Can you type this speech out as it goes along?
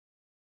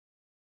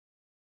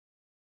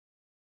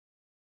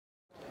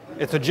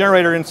It's a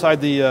generator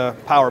inside the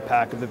power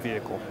pack of the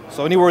vehicle.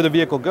 So anywhere the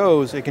vehicle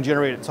goes, it can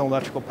generate its own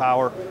electrical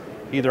power,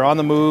 either on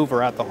the move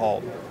or at the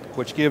halt,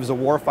 which gives the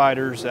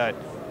warfighters that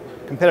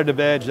competitive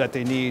edge that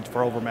they need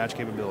for overmatch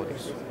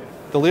capabilities.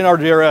 The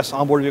Leonardo DRS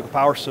onboard vehicle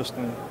power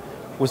system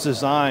was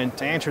designed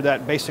to answer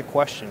that basic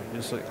question.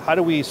 Is like, how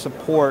do we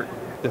support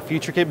the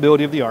future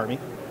capability of the Army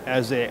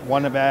as they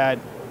want to add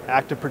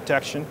active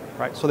protection,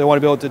 right? So they want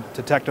to be able to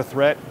detect a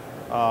threat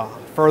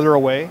further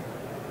away,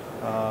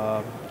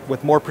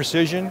 with more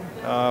precision,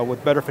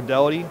 with better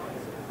fidelity.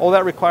 All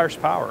that requires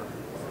power.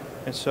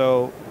 And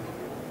so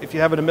if you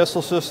have a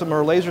missile system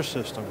or a laser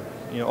system,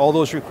 all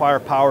those require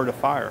power to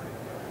fire.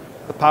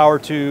 The power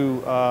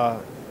to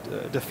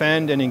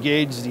defend and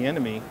engage the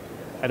enemy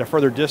at a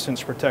further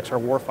distance protects our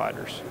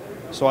warfighters.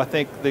 So I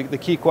think the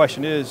key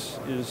question is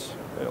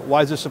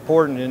why is this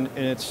important? And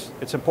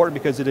it's important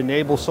because it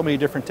enables so many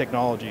different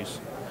technologies.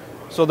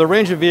 So the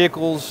range of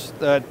vehicles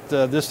that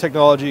this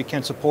technology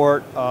can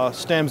support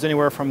stems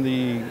anywhere from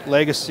the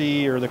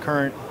legacy or the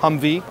current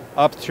Humvee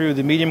up through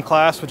the medium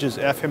class, which is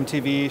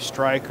FMTV,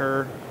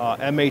 STRYKER,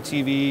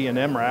 MATV, and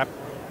MRAP,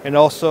 and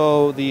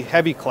also the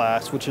heavy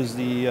class, which is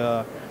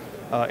the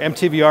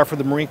MTVR for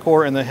the Marine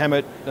Corps and the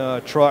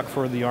HEMTT truck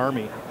for the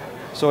Army.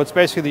 So it's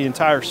basically the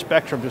entire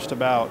spectrum just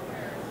about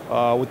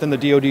within the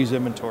DoD's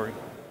inventory.